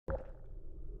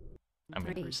I'm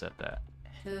going to reset that.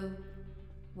 2,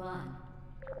 1.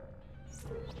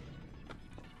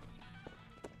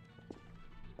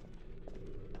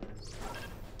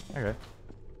 Okay.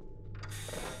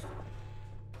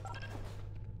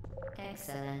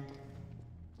 Excellent.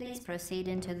 Please proceed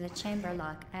into the chamber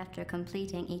lock after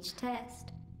completing each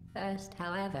test. First,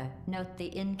 however, note the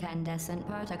incandescent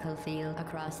particle field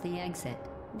across the exit.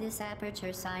 This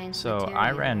aperture science So material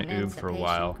I ran Oob prevents for a patient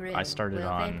while. grid I started will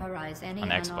on vaporize any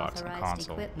Xbox and unauthorized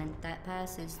console. equipment that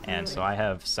passes through And so it. I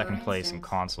have For second place in instance,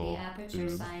 console, the aperture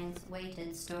Oob, science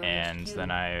weighted storage and cube.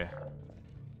 then I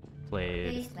played,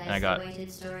 Please and I place got the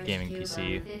weighted storage gaming cube PC, on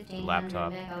the 1500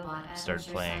 laptop, megawatt started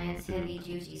aperture playing science Oob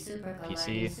heavy-duty supercolliding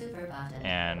PC, super button.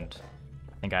 and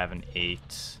I think I have an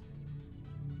 8.5x.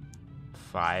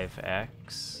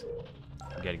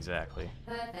 I forget exactly.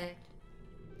 Perfect.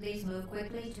 Please move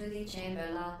quickly to the chamber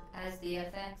lock, as the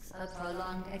effects of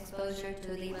prolonged exposure to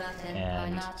the button are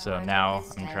And not so part now of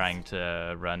this I'm test. trying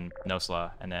to run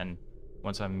NoSla, and then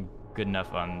once I'm good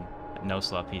enough on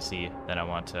NoSla PC, then I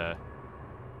want to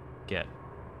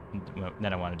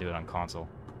do it on console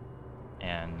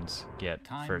and get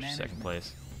first, second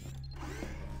place.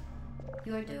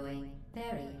 You're doing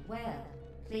very well.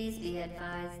 Please be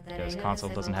advised that Because a console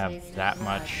doesn't have noticeable taste that of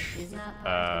blood much is not part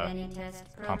of any test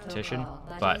competition,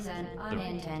 protocol, but is an the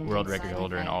unintended world record side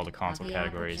holder in all the effect console of the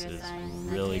categories aperture is science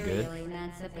really good. material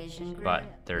emancipation But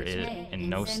grip, there which is, may, in in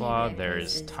NoSla, semi-rare there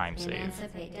is cases, time save.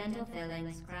 emancipate dental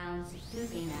fillings, crowns,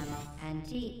 tooth enamel, and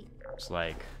teeth. It's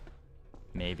like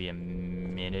maybe a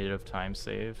minute of time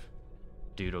save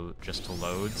due to just to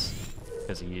loads,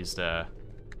 because he used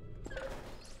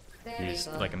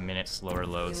like a minute slower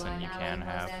loads than you can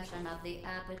have. Of the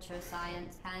aperture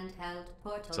science handheld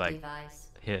portal It's like device.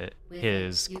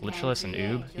 his glitchless and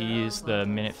Oob, he used the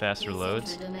minute faster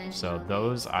loads, so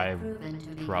those I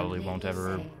probably won't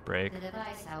ever break. The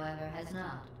device, however, has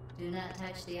not. Do not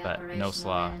touch the But operational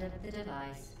NoSla, end of the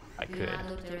device. I Do could, not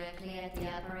look directly at the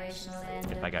operational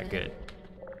end if I got good.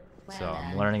 Well So I'm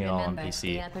done. learning it all on Remember, PC,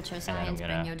 the aperture and then I'm science bring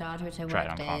gonna your daughter to try it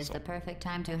work on day is console. the perfect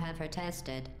time to have her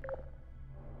tested.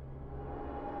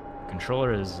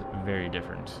 Controller is very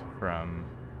different from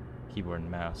keyboard and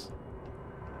mouse.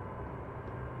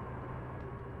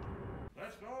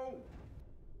 Let's go.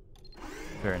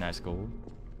 Very nice gold.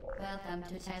 Welcome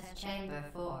to test chamber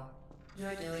 4.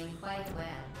 You're doing quite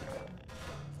well.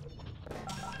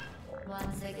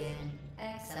 Once again,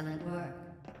 excellent work.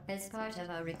 As part of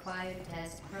our required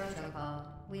test protocol,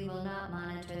 we will not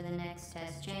monitor the next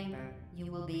test chamber. You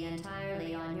will be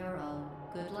entirely on your own.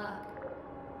 Good luck.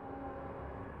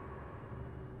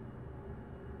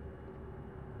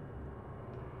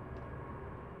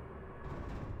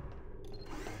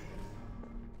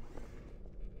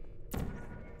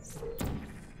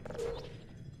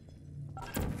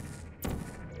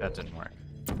 That didn't work.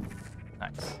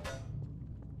 Nice.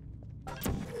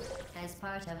 As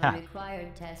part of Ha. a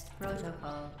required test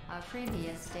protocol, our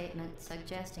previous statement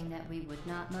suggesting that we would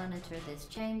not monitor this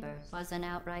chamber was an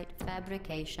outright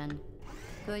fabrication.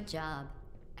 Good job.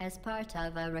 As part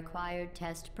of a required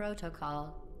test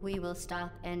protocol, we will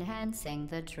stop enhancing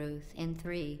the truth in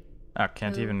 3. Oh,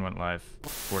 can't even went live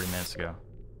 40 minutes ago.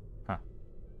 Huh.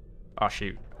 Oh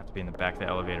shoot, I have to be in the back of the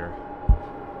elevator.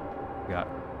 Got.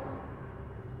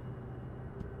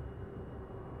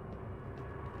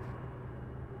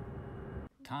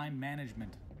 Time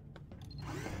management.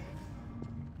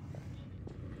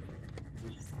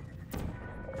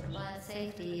 While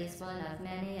safety is one of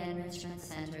many enrichment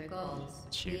center goals,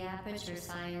 Shoot. the aperture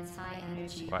science high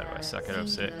energy Why do I pellet suck at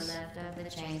seen to 06? the left of the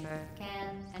chamber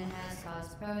can and has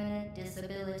caused permanent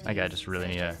disabilities. Like I just really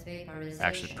need such to as vaporization.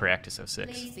 actually practice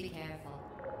 06. Please be careful.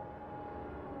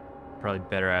 Probably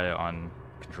better at it on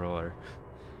controller.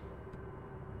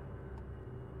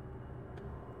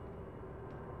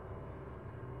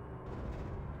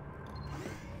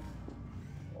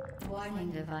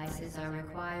 Warning devices are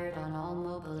required on all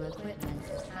mobile equipment.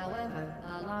 However,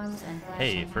 alarms and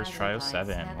Hey, flashing first try hazard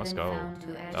 07. lights have Let's been go. found to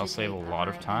That'll save a agitate the lot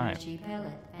of high time. energy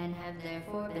pellet and have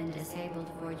therefore been disabled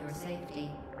for your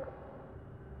safety.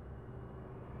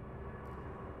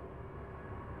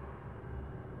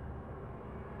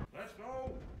 Let's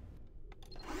go.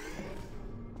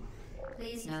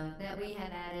 Please note that we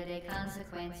have added a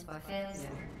consequence for failure.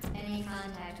 Any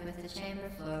contact with the chamber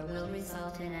floor will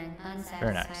result in an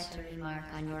Very nice. unsatisfactory mark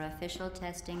on your official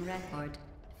testing record,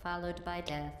 followed by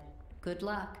death. Good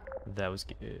luck. That was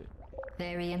good.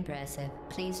 Very impressive.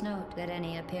 Please note that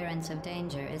any appearance of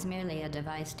danger is merely a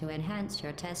device to enhance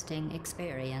your testing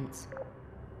experience.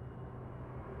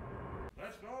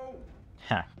 Let's go.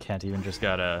 Ha, can't even just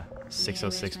got a The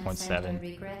Enrichment Center 606.7.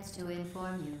 regrets to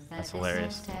inform you that That's this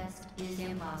hilarious. next test is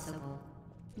impossible.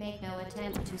 Make no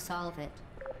attempt to solve it.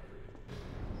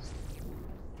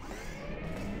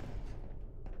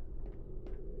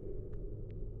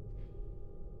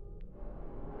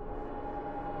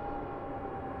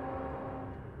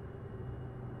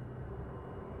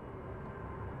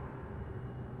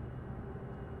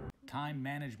 Time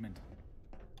management.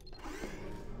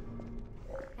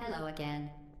 Hello again.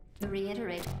 To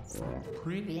reiterate,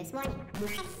 previous one.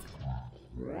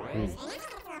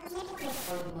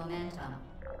 Momentum.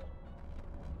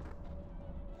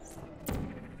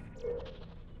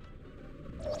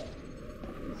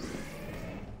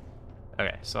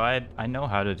 Okay, so I know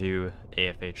how to do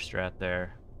AFH strat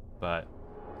there, but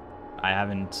I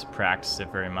haven't practiced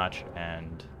it very much,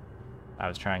 and I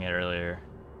was trying it earlier,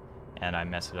 and I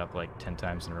messed it up like 10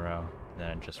 times in a row.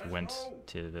 Then it just went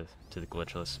to the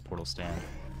glitchless portal stand,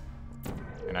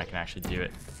 and I can actually do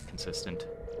it consistent.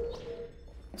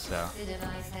 So The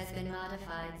device has been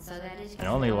modified so that it and can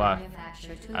only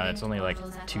manufacture two it's only like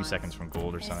portals at 2 once. seconds from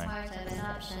gold or As something. part of an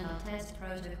optional test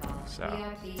protocol, So, we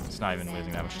are pleased it's to not even present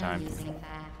losing that much an time. amusing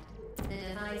fact. The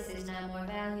device is now more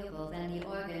valuable than the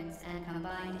organs and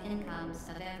combined incomes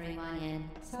of everyone in.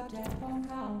 Subject phone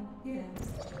call, yes.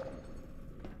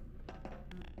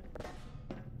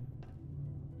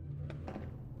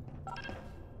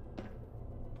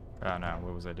 Oh no,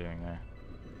 what was I doing there?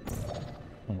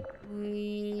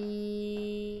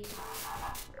 We...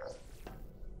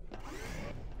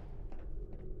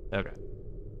 Okay.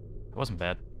 It wasn't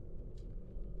bad.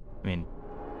 I mean,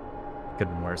 could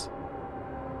have been worse.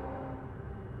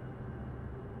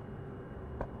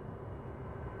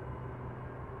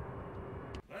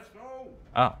 Let's go.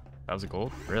 Oh, that was a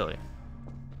gold? Really?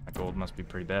 That gold must be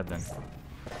pretty bad then.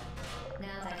 Now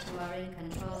that you are in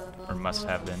control of both Or must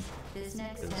have portals, been. this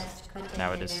next 'Cause test could take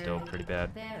now a it is still very, pretty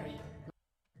bad. very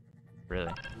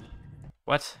Really?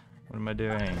 What? What am I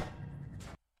doing?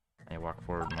 I walk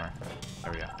forward more.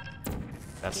 There we go.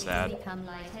 That's If sad. you become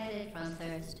lightheaded from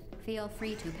thirst, feel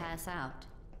free to pass out.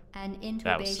 An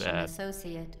That was intubation sad.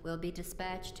 associate will be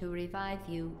dispatched to revive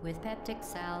you with peptic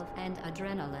salve and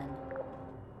adrenaline.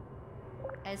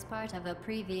 As part of a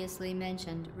previously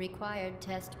mentioned required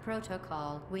test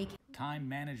protocol, we Time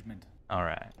management.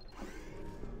 Alright.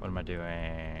 What am I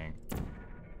doing?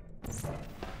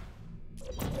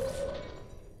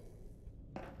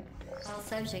 all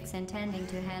subjects intending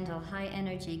to handle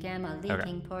high-energy gamma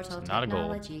leaking portal so not a goal.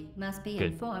 technology must be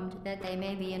Good. informed that they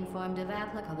may be informed of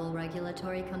applicable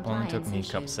regulatory Only compliance took me a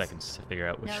issues. couple seconds to figure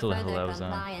out which No level I further was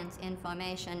on. compliance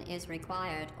information is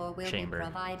required or will Chamber. be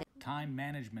provided. Time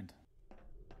management.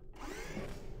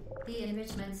 The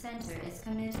Enrichment Center is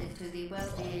committed to the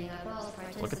well-being of all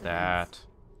participants. Look at that.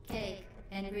 Cake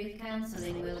and grief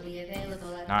counseling will be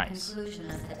available at Nice. the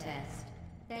conclusion of the test.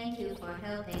 Thank you for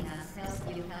helping us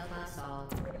help you help us all.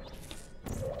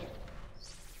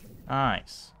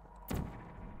 Nice.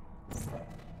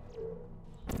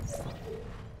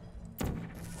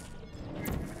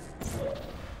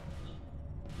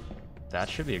 That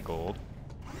should be a gold.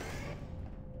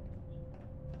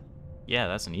 Yeah,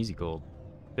 that's an easy gold.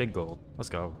 Big gold. Let's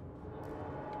go.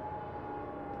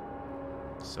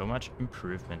 So much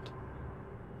improvement.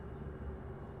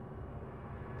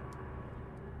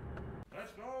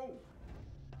 Let's go.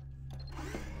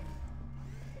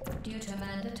 Due to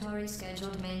mandatory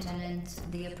scheduled maintenance,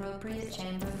 the appropriate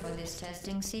chamber for this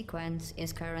testing sequence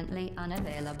is currently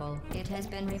unavailable. It has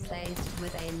been replaced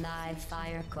with a live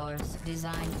fire course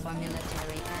designed for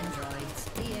military androids.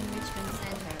 The Enrichment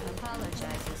Center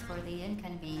apologizes for the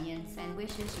inconvenience and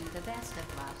wishes you the best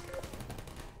of luck.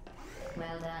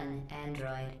 Well done,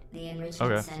 Android. The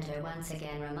Enrichment Okay. Center once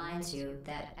again reminds you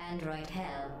that Android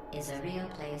Hell is a real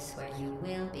place where you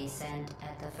will be sent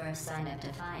at the first sign of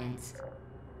defiance.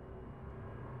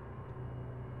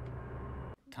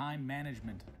 Time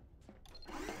management.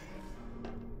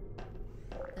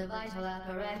 The vital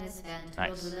apparatus vent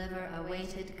Nice. will deliver a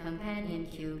weighted companion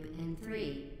cube in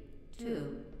 3,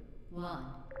 2, 1.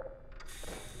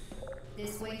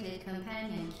 This weighted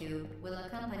companion cube will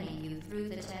accompany you through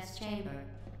the test chamber.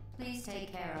 Please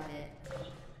take care of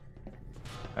it.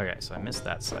 Okay, so I missed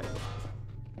that site.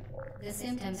 The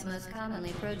symptoms most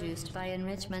commonly produced by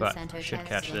Enrichment But Center should catch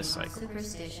testing this are cycle.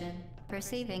 superstition,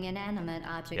 perceiving inanimate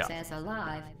objects Yeah. as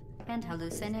alive, and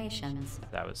hallucinations.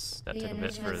 That The took a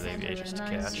bit for Enrichment the Center agents to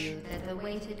reminds catch. you that the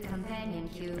weighted companion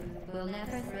cube will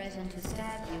never threaten to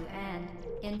stab you and,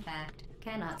 in fact,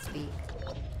 cannot speak.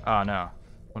 Oh no.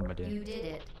 What am I doing? You did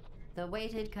it. The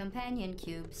weighted companion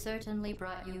cube certainly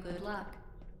brought you good luck.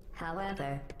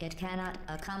 However, it cannot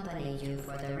accompany you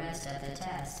for the rest of the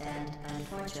test and,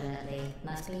 unfortunately,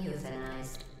 must be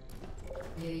euthanized.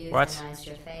 You What? euthanized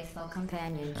your faithful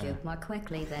companion cube more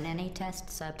quickly than any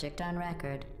test subject on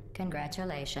record.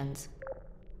 Congratulations.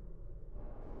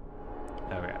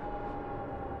 Okay.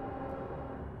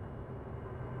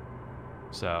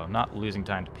 So, not losing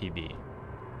time to PB.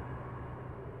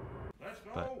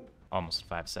 But almost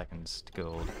 5 seconds to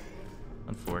gold.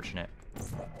 Unfortunate.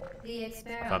 The I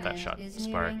thought that experiment shot is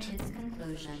sparked. nearing its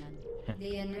conclusion.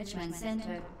 The Enrichment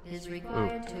Center is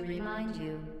required to remind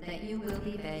you that you will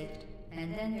be baked,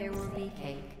 and then there will be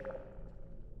cake.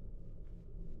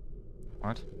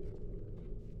 What?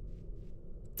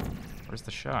 Where's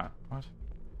the shot? What?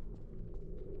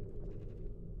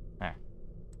 Hey.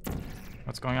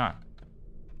 What's going on?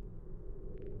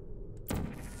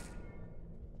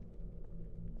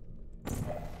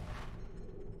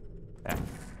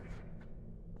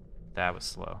 That was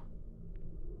slow.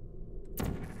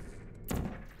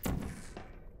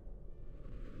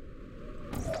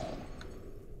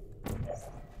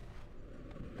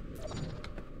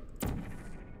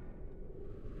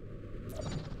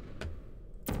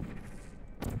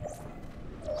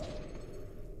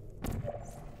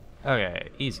 Okay,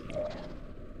 easy.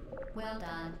 Well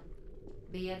done.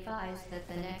 Be advised that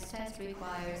the next test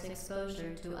requires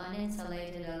exposure to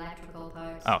uninsulated electrical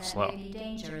parts Oh, that slow. may be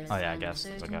dangerous Oh yeah, I under guess I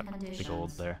certain got the conditions.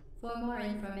 gold there. For more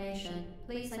information,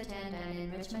 please attend an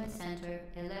Enrichment Center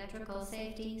Electrical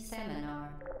Safety Seminar.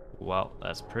 Well,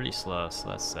 that's pretty slow, so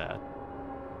that's sad.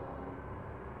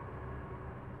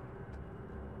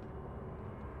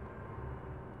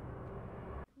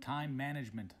 Time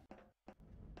management.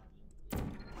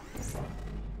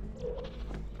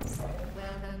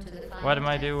 Welcome to the final What am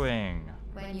I test. doing?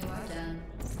 When you are done,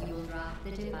 you will drop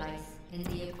the device in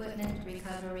the Equipment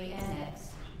Recovery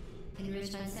Annex.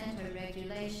 Enrichment Center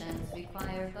regulations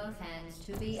require both hands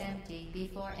to be empty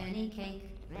before any cake.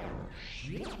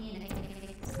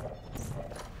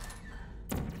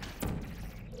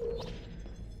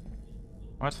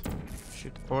 What?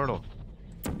 Shoot the portal.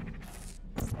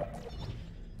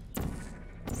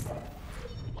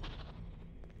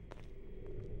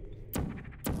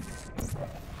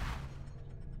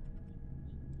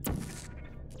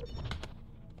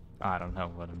 I don't know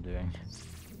what I'm doing.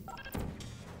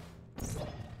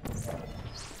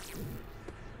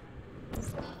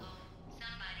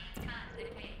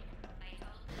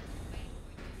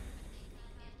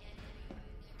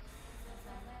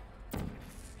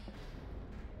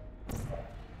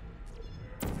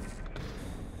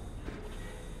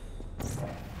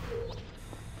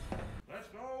 Let's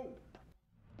go.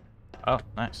 Oh,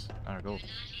 nice. Another gold.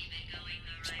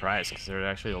 Surprised, because there are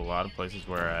actually a lot of places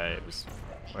where I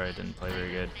didn't play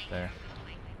very good there.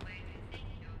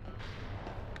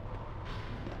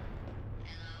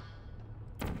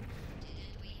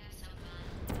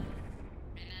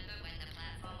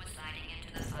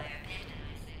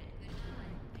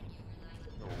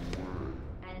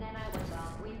 And then I was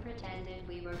off. We pretended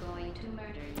we were going to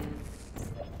murder you.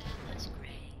 That was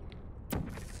great.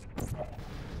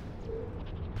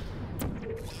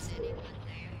 Is anyone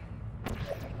there?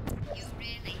 You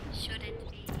really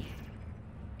shouldn't be here.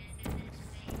 This isn't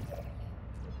safe for you.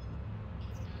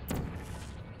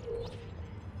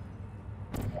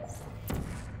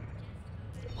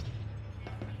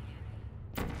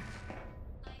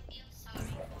 I feel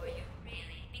sorry for you,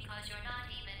 really, because you're not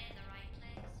even in the right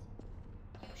place.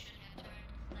 You should have turned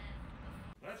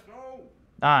left. Let's go.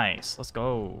 Nice. Let's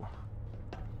go.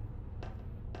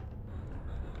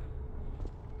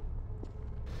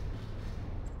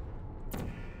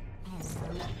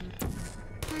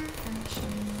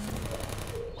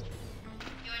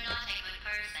 You're not a good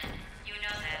person. You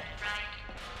know that, right?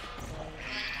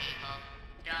 Good people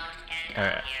don't end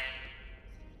Alright. up here.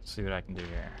 See what I can do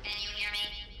here. Can you hear me?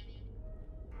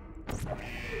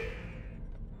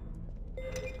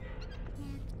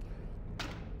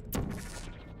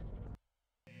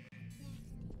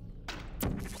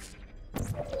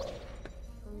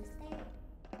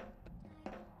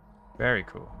 Very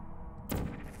cool.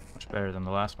 Much better than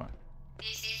the last one.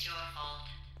 This is your fault.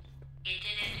 It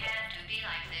didn't have to be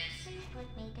like this. Please put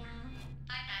me down.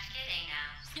 I'm not kidding now.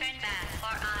 Turn back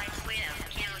or I will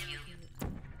kill you.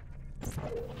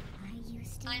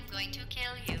 I'm going to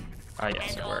kill you. Ah,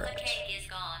 yes, And it all worked. the cake is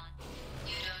gone.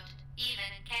 You don't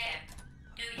even care,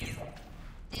 do you?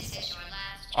 This is your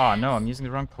last chance. Oh no, I'm using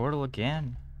the wrong portal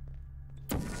again.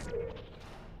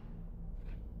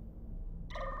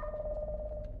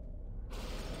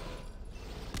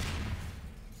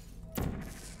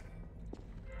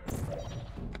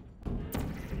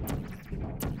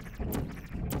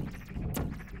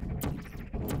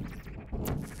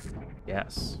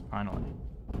 Yes, finally.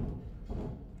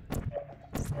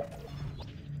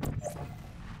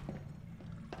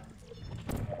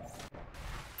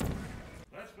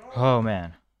 Let's go. Oh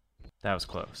man, that was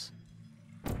close.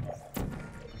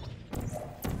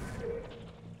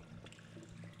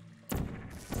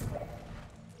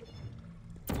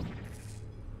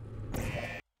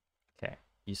 Okay,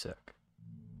 you suck.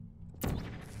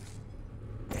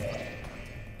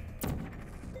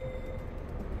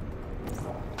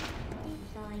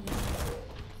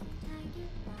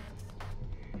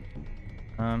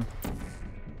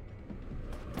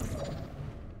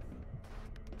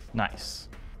 Nice.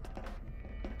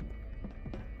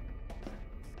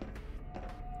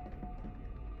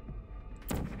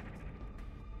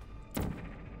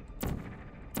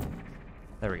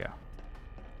 There we go.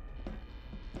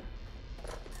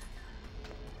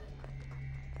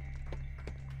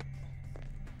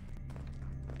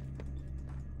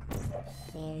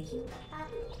 There's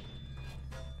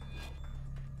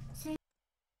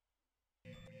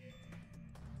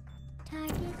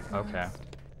Okay,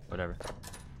 whatever.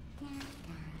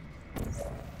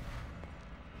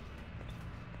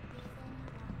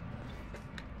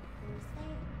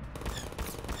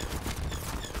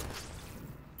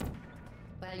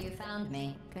 Well, you found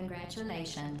me.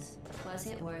 Congratulations. Was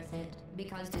it worth it?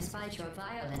 Because despite your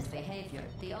violent behavior,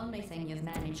 the only thing you've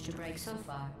managed to break so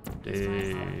far is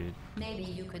my heart. Dude. Maybe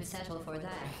you could settle for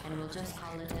that, and we'll just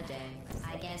call it a day.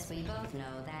 I guess we both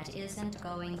know that isn't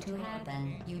going to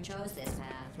happen. You chose this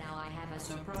path. Now I have a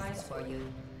surprise for you.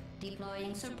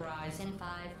 Deploying surprise in 5,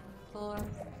 4...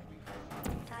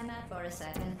 Time out for a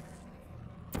second.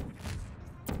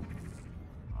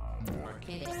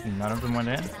 None of them went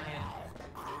in?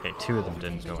 Okay, 2 of them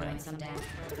didn't go in.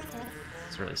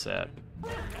 It's really sad.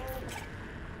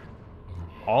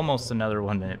 Almost another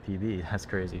 1 minute PB. That's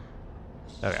crazy.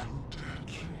 Okay.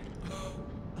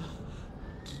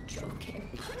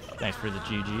 Thanks for the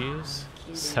GGs.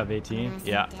 Sub 18.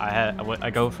 Yeah,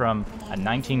 I go from a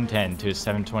 1910 to a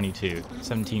 722.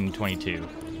 1722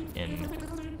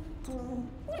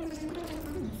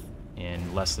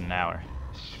 in less than an hour.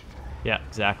 Yeah,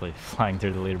 exactly. Flying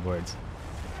through the leaderboards.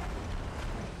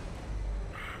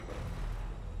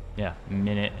 Yeah,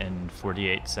 minute and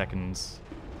 48 seconds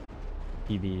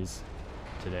PBs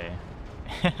today.